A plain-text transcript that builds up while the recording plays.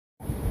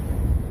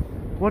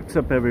What's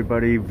up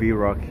everybody,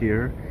 V-Rock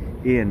here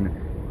in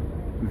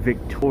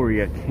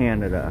Victoria,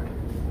 Canada.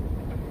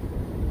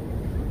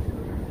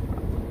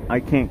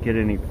 I can't get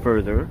any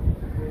further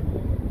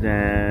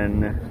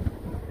than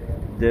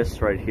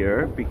this right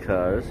here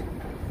because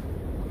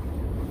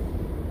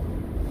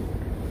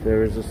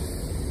there is a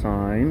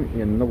sign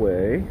in the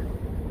way.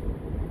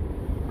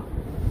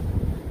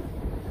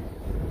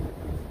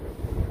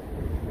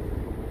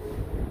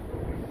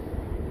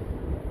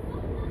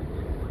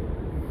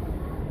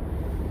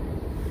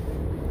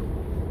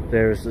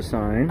 There's the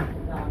sign.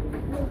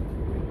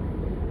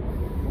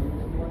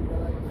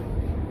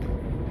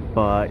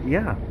 But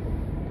yeah.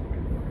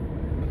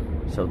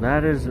 So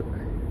that is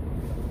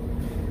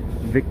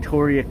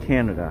Victoria,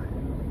 Canada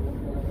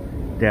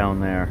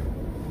down there.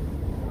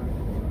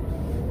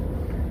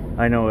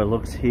 I know it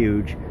looks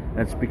huge.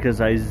 That's because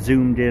I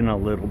zoomed in a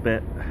little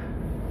bit.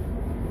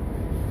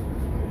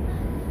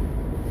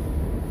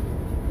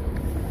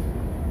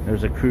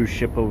 There's a cruise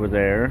ship over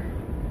there.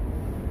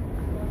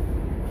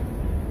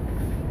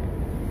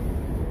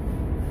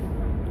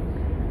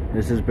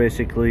 This is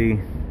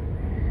basically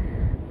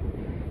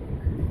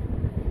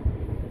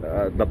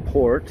the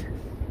port.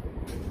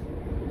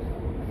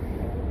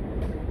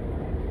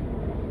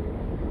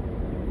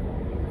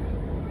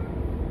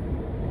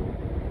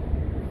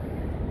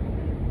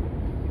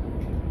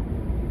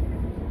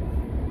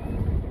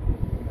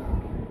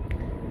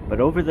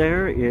 But over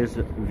there is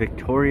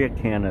Victoria,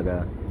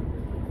 Canada.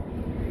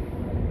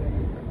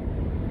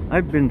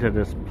 I've been to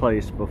this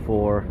place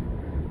before.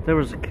 There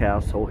was a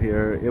castle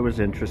here. It was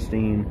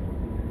interesting.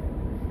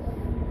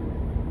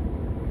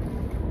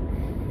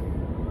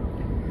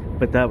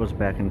 But that was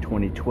back in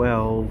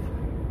 2012.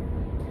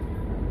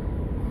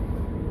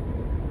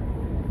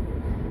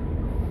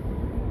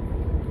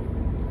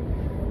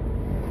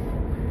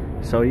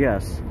 So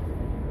yes,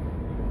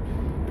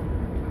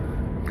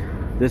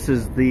 this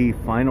is the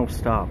final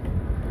stop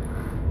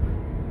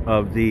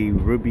of the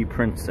Ruby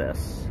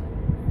Princess.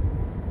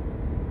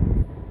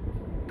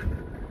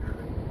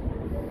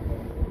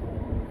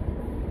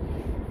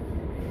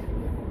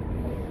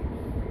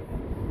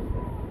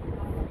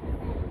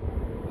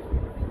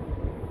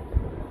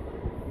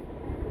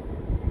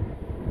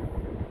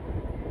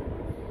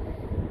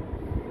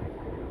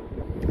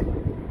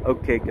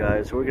 Okay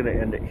guys, we're gonna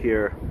end it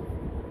here.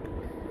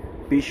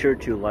 Be sure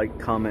to like,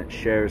 comment,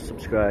 share,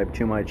 subscribe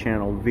to my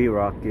channel,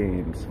 V-Rock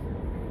Games.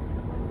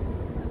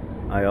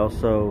 I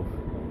also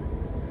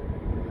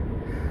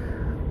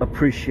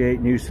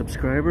appreciate new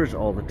subscribers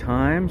all the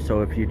time,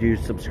 so if you do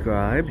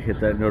subscribe, hit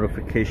that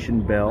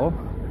notification bell.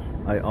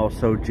 I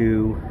also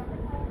do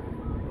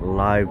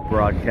live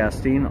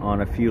broadcasting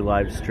on a few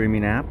live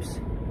streaming apps.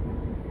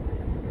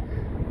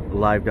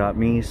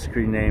 Live.me,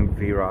 screen name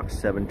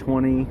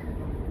VRock720.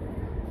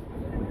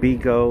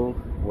 Bigo,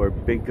 or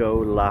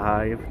Bigo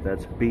Live,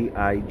 that's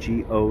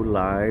B-I-G-O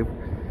Live.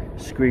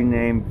 Screen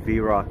name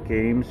V-Rock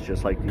Games,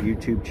 just like the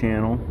YouTube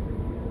channel.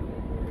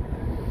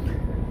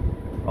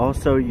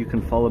 Also, you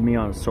can follow me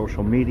on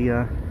social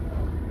media.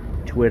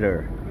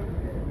 Twitter,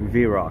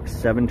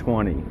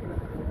 VRock720.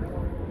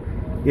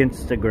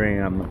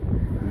 Instagram,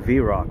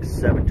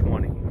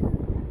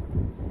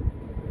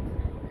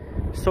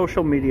 VRock720.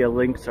 Social media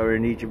links are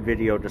in each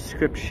video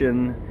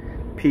description.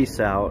 Peace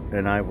out,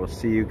 and I will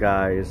see you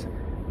guys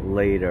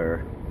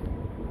later.